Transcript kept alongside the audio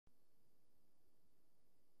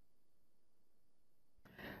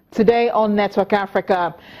Today on Network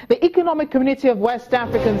Africa, the Economic Community of West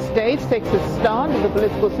African States takes its stand on the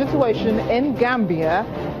political situation in Gambia,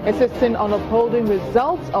 insisting on upholding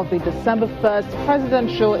results of the December 1st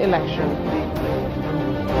presidential election.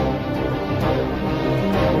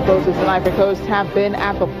 Voters in Ivory Coast have been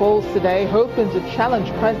at the polls today, hoping to challenge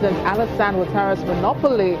President Alassane Ouattara's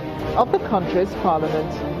monopoly of the country's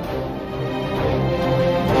parliament.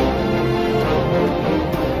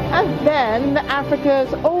 And then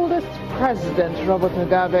Africa's oldest president, Robert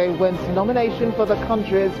Mugabe, wins nomination for the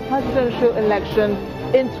country's presidential election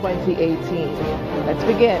in 2018. Let's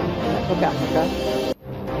begin. Network Africa.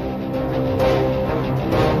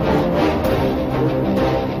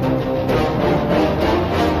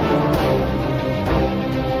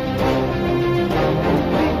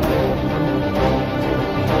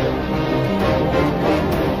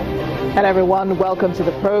 Hello everyone, welcome to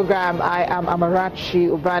the program. I am Amarachi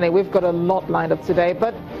Ubane. We've got a lot lined up today,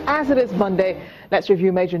 but as it is Monday, let's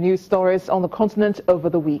review major news stories on the continent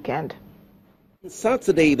over the weekend.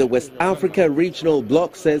 Saturday, the West Africa Regional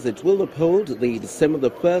Bloc says it will uphold the December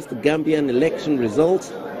the 1st Gambian election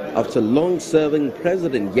results after long-serving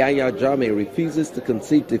President Yahya Jammeh refuses to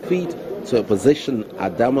concede defeat to opposition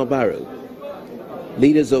Adama Barrow.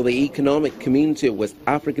 Leaders of the Economic Community of West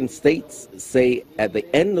African States say at the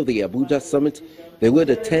end of the Abuja summit they would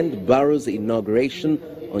attend Barrow's inauguration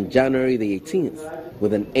on January the 18th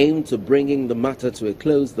with an aim to bringing the matter to a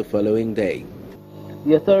close the following day.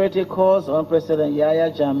 The authority calls on President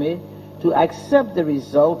Yahya Jammeh to accept the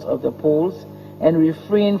results of the polls and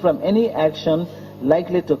refrain from any action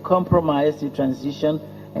likely to compromise the transition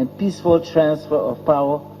and peaceful transfer of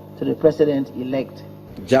power to the president-elect.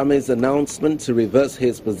 Jammeh's announcement to reverse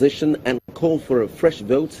his position and call for a fresh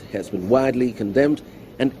vote has been widely condemned,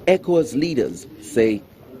 and ECOWAS leaders say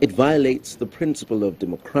it violates the principle of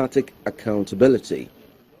democratic accountability.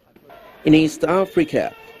 In East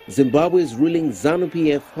Africa, Zimbabwe's ruling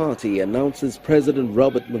ZANU-PF party announces President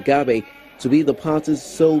Robert Mugabe to be the party's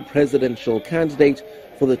sole presidential candidate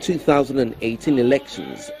for the 2018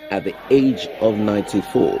 elections at the age of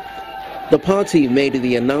 94. The party made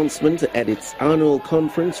the announcement at its annual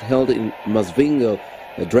conference held in Masvingo.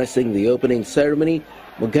 Addressing the opening ceremony,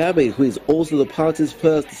 Mugabe, who is also the party's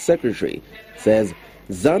first secretary, says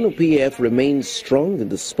ZANU-PF remains strong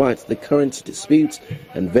despite the current disputes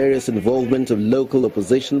and various involvement of local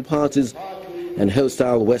opposition parties and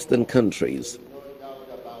hostile Western countries.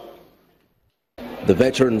 The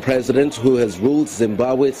veteran president, who has ruled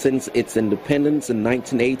Zimbabwe since its independence in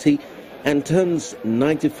 1980, and turns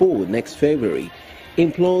 94 next February,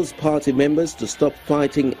 implores party members to stop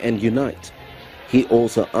fighting and unite. He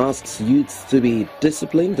also asks youths to be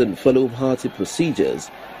disciplined and follow party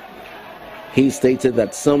procedures. He stated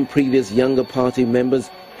that some previous younger party members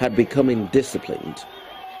had become indisciplined.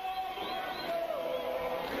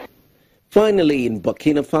 Finally, in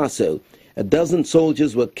Burkina Faso, a dozen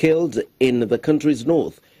soldiers were killed in the country's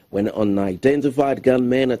north when unidentified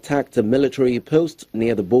gunmen attacked a military post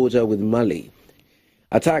near the border with Mali.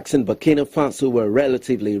 Attacks in Burkina Faso were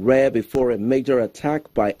relatively rare before a major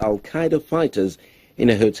attack by Al-Qaeda fighters in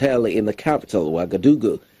a hotel in the capital,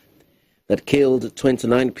 Ouagadougou, that killed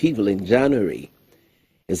 29 people in January.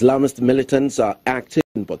 Islamist militants are active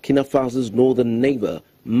in Burkina Faso's northern neighbor,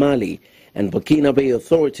 Mali, and Burkinabe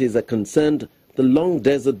authorities are concerned the long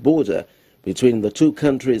desert border between the two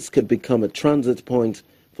countries could become a transit point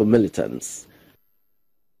for militants.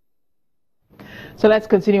 So let's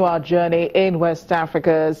continue our journey in West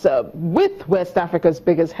Africa's, with West Africa's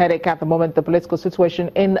biggest headache at the moment, the political situation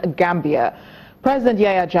in Gambia. President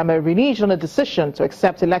Yahya Jammeh reneged on a decision to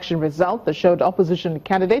accept election results that showed opposition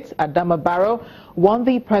candidate Adama Barrow won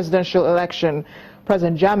the presidential election.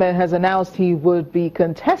 President Jammeh has announced he would be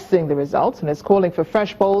contesting the results and is calling for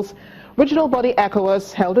fresh polls. Regional body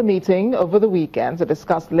ECOWAS held a meeting over the weekend to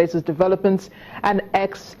discuss the latest developments and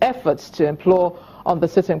efforts to implore on the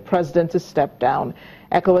sitting president to step down.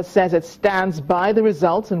 ECOWAS says it stands by the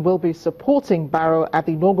results and will be supporting Barrow at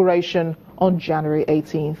the inauguration on January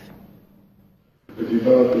 18th.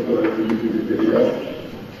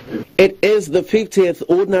 It is the 50th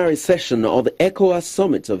ordinary session of the ECOWAS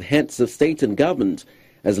Summit of Heads of State and Government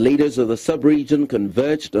as leaders of the sub-region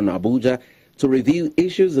converged on Abuja to review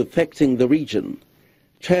issues affecting the region.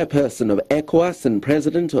 Chairperson of ECOWAS and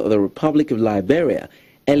President of the Republic of Liberia,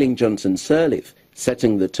 Ellen Johnson Sirleaf,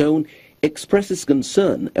 setting the tone, expresses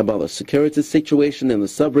concern about the security situation in the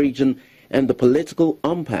sub-region and the political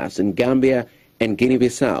impasse in Gambia and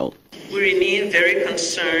Guinea-Bissau. We remain very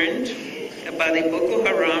concerned about the Boko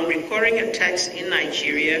Haram recurring attacks in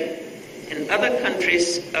Nigeria and other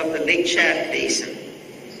countries of the Lake Chad Basin.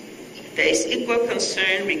 There is equal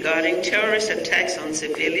concern regarding terrorist attacks on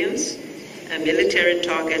civilians and military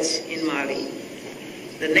targets in Mali.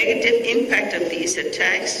 The negative impact of these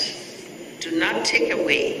attacks do not take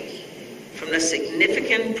away from the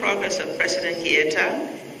significant progress of President Keita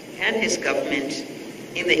and his government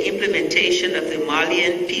in the implementation of the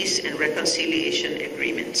Malian peace and reconciliation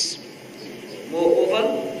agreements.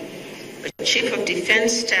 Moreover, the Chief of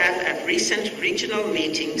Defense Staff at recent regional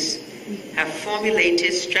meetings have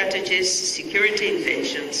formulated strategies, security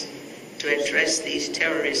inventions to address these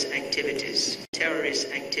terrorist activities.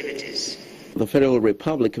 The Federal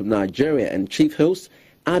Republic of Nigeria and Chief Host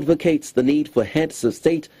advocates the need for heads of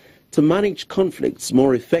state to manage conflicts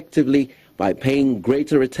more effectively by paying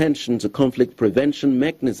greater attention to conflict prevention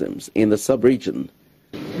mechanisms in the sub-region.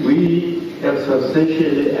 We have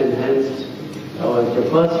substantially enhanced our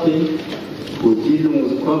capacity for dealing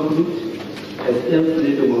with conflict, as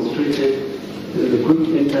amply demonstrated in the good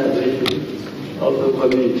integration of the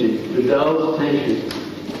community without tension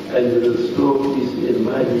and restore peace in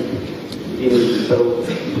Mali, Guinea-Bissau,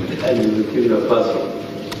 and in Burkina Faso.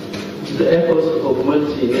 The efforts of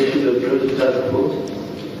multinational joint task force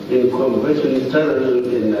in combating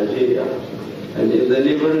terrorism in Nigeria and in the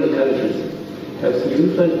neighboring countries have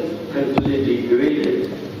significantly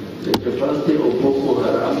degraded the capacity of Boko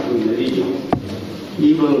Haram in the region,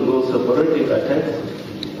 even though sporadic attacks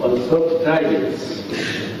on soft targets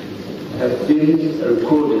have been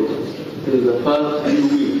recorded in the past few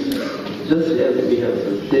weeks, just as we have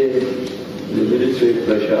sustained the military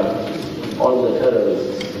pressure on the terrorists.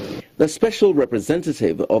 The Special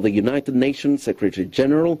Representative of the United Nations Secretary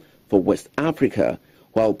General for West Africa,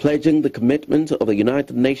 while pledging the commitment of the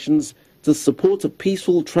United Nations to support a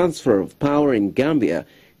peaceful transfer of power in Gambia,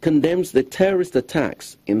 condemns the terrorist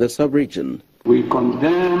attacks in the sub-region. We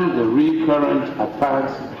condemn the recurrent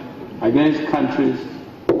attacks against countries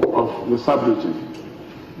of the sub-region,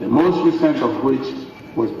 the most recent of which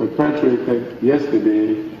was perpetrated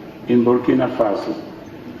yesterday in Burkina Faso.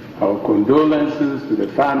 Our condolences to the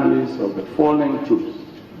families of the fallen troops,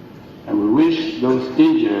 and we wish those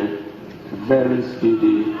injured a very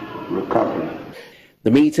speedy recovery.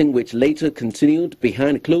 The meeting, which later continued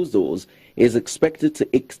behind closed doors, is expected to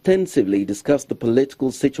extensively discuss the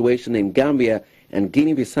political situation in Gambia and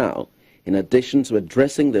Guinea-Bissau, in addition to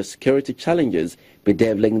addressing the security challenges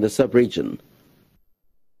bedeviling the sub-region.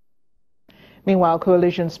 Meanwhile,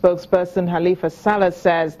 coalition spokesperson Halifa Saleh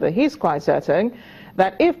says that he's quite certain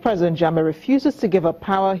that if President Jammeh refuses to give up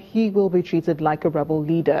power, he will be treated like a rebel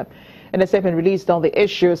leader. In a statement released on the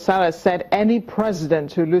issue, Saleh said any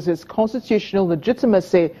president who loses constitutional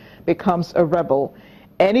legitimacy becomes a rebel.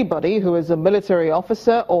 Anybody who is a military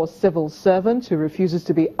officer or civil servant who refuses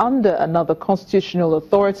to be under another constitutional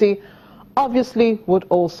authority obviously would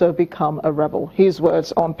also become a rebel. His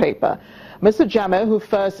words on paper. Mr. Jammeh, who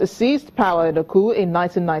first seized power in a coup in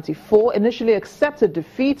 1994, initially accepted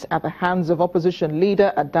defeat at the hands of opposition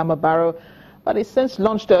leader Adama Barrow, but has since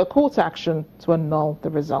launched a court action to annul the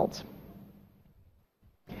result.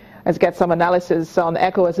 Let's get some analysis on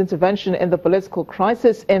ECOWAS intervention in the political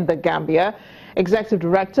crisis in the Gambia. Executive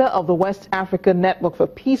Director of the West African Network for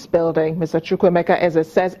Peace Building, Mr. Chukwuemeka Eze,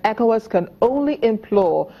 says ECOWAS can only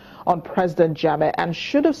implore on President Jammeh and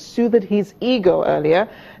should have soothed his ego earlier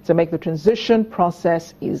to make the transition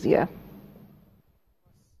process easier.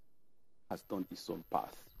 Has done its own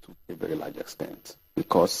path to a very large extent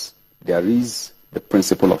because there is the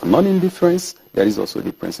principle of non-indifference, there is also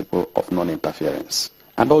the principle of non-interference,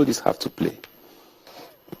 and all these have to play.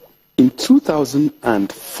 In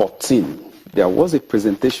 2014, there was a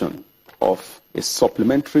presentation of a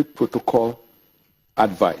supplementary protocol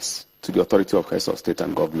advice to the authority of heads of state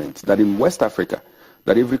and government that in West Africa,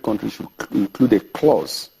 that every country should include a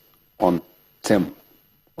clause on term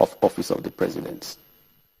of office of the president.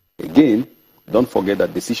 Again, don't forget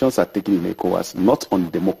that decisions are taken in ECOWAS not on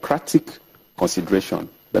democratic consideration,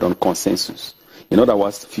 but on consensus. In other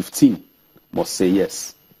words, 15 must say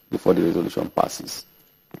yes before the resolution passes.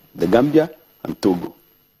 The Gambia and Togo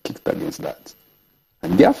kicked against that.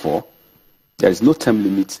 And therefore, there is no term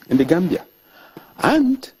limit in the Gambia.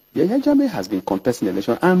 And Yahya Jammeh has been contesting the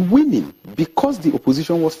election and winning because the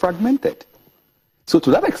opposition was fragmented. So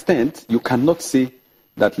to that extent, you cannot say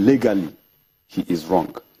that legally he is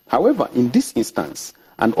wrong. However, in this instance,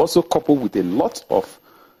 and also coupled with a lot of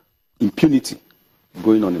impunity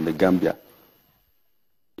going on in the Gambia,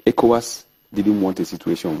 ECOWAS didn't want a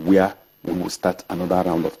situation where we will start another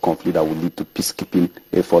round of conflict that will lead to peacekeeping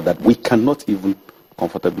effort that we cannot even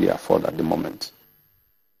comfortably afford at the moment.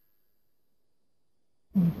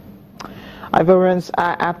 Ivorians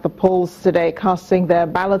are at the polls today, casting their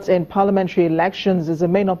ballots in parliamentary elections as the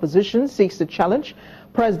main opposition seeks to challenge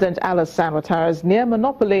President Alassane Ouattara's near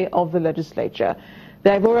monopoly of the legislature. The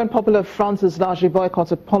Ivorian Popular Front has largely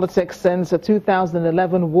boycotted politics since the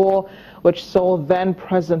 2011 war, which saw then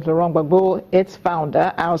President Laurent Gbagbo, its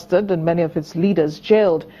founder, ousted and many of its leaders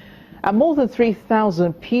jailed. And more than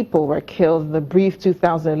 3,000 people were killed in the brief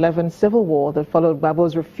 2011 civil war that followed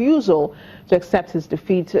Gbagbo's refusal to accept his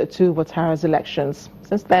defeat to Ouattara's elections.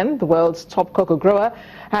 Since then, the world's top cocoa grower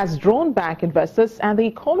has drawn back investors and the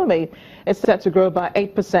economy is set to grow by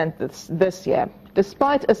 8% this year.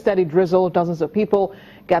 Despite a steady drizzle, dozens of people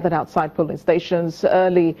gathered outside polling stations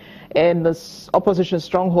early in the opposition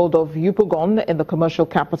stronghold of Uphold in the commercial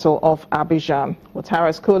capital of Abidjan.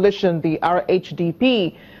 Ouattara's coalition, the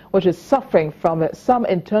RHDP, which is suffering from some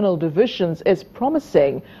internal divisions, is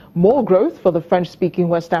promising more growth for the French-speaking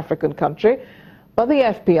West African country. But the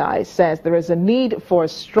FPI says there is a need for a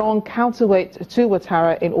strong counterweight to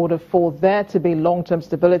Ouattara in order for there to be long-term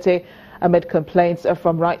stability amid complaints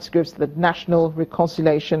from rights groups that national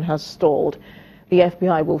reconciliation has stalled. The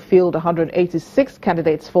FPI will field 186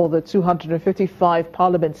 candidates for the 255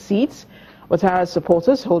 parliament seats. Ouattara's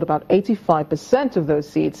supporters hold about 85% of those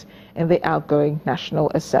seats in the outgoing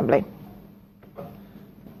National Assembly.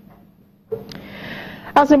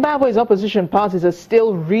 Now, Zimbabwe's opposition parties are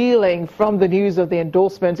still reeling from the news of the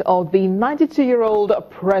endorsement of the 92-year-old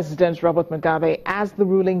President Robert Mugabe as the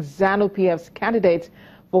ruling ZANU-PF's candidate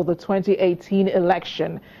for the 2018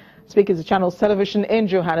 election. Speaking to Channels Television in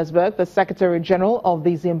Johannesburg, the Secretary General of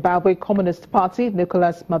the Zimbabwe Communist Party,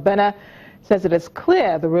 Nicholas Mabena, says it is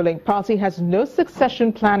clear the ruling party has no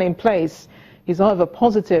succession plan in place. He's, however,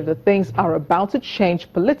 positive that things are about to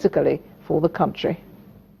change politically for the country.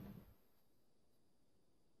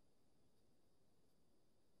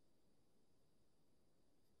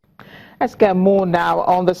 Let's get more now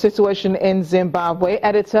on the situation in Zimbabwe.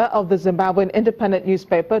 Editor of the Zimbabwean independent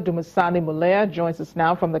newspaper, Dumisani Mulea, joins us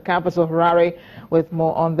now from the capital, Harare, with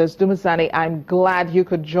more on this. Dumisani, I'm glad you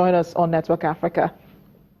could join us on Network Africa.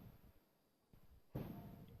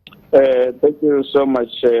 Thank you so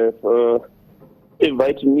much for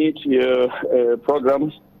inviting me to your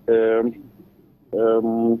program. Good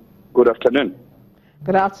afternoon.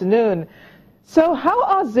 Good afternoon. So how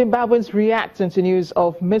are Zimbabweans reacting to news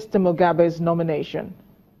of Mr. Mugabe's nomination?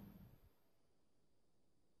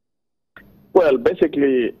 Well,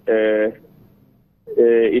 basically, it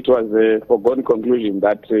was a foregone conclusion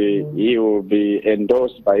that he will be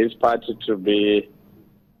endorsed by his party to be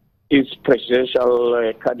his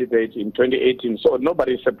presidential candidate in 2018. So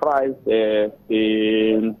nobody is surprised. The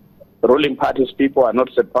ruling party's people are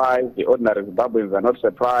not surprised. The ordinary Zimbabweans are not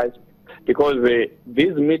surprised. Because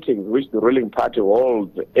these meetings which the ruling party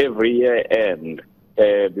holds every year end,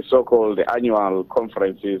 the so-called annual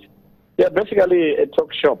conferences, they are basically a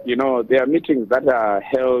talk shop. You know, they are meetings that are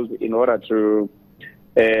held in order to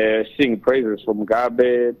sing praises from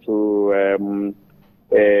Mugabe, to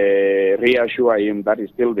reassure him that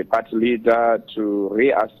he's still the party leader, to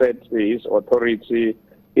reassert his authority.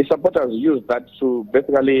 His supporters use that to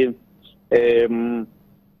basically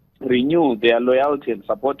renew their loyalty and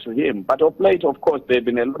support to him. But of late, of course, there have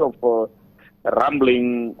been a lot of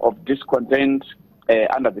rambling of discontent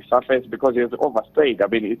under the surface because he has overstayed. I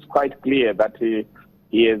mean, it's quite clear that he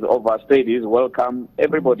has overstayed his welcome.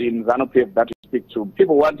 Everybody in ZANU-PF that you speak to,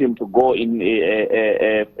 people want him to go in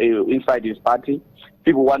inside his party.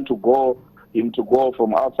 People want him to go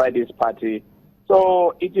from outside his party.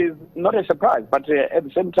 So it is not a surprise, but at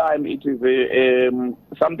the same time, it is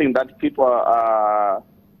something that people are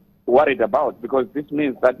worried about, because this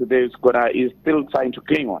means that he's still trying to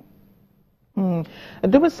cling on.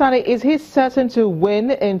 Dumisani, is he certain to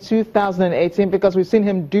win in 2018? Because we've seen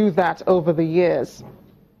him do that over the years.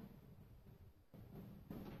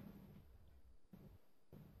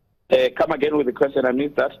 Come again with the question, I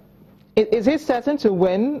missed that. Is he certain to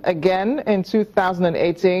win again in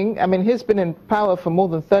 2018? I mean, he's been in power for more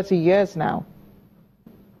than 30 years now.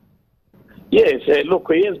 Yes,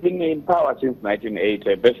 look, he has been in power since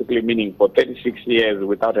 1980, basically meaning for 36 years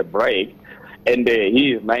without a break, and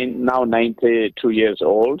he is now 92 years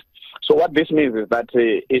old. So what this means is that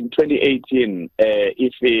in 2018,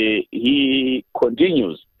 if he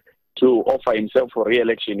continues to offer himself for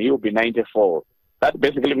re-election, he will be 94. That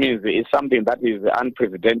basically means it's something that is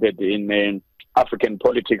unprecedented in African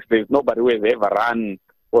politics. There's nobody who has ever run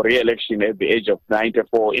for re-election at the age of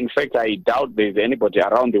 94. In fact, I doubt there's anybody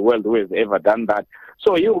around the world who has ever done that.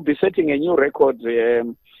 So he will be setting a new record,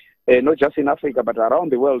 not just in Africa, but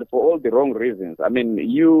around the world for all the wrong reasons. I mean,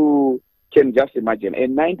 you can just imagine a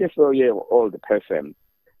 94-year-old person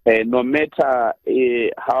no matter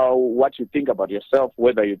what you think about yourself,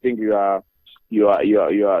 whether you think you are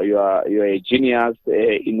a genius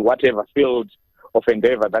in whatever field of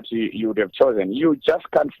endeavor that you would have chosen, you just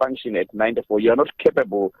can't function at 94. You are not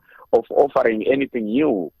capable of offering anything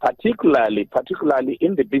new, particularly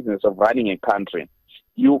in the business of running a country.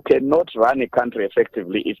 You cannot run a country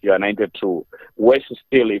effectively if you are 92. Worse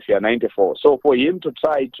still if you are 94. So for him to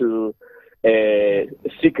try to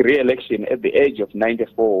seek re-election at the age of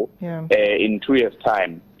 94 in 2 years'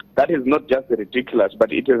 time, that is not just ridiculous,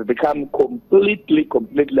 but it has become completely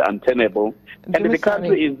untenable. And the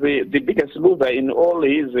country is the biggest loser in all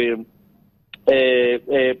his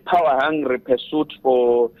power-hungry pursuit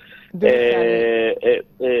for to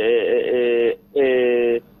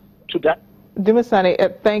that. Dumisani,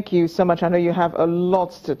 thank you so much. I know you have a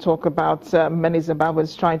lot to talk about. Many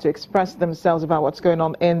Zimbabweans trying to express themselves about what's going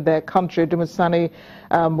on in their country. Dumisani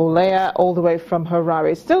Mulea, all the way from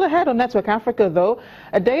Harare. Still ahead on Network Africa, though.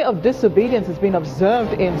 A day of disobedience has been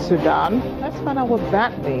observed in Sudan. Let's find out what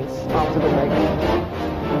that means after the break.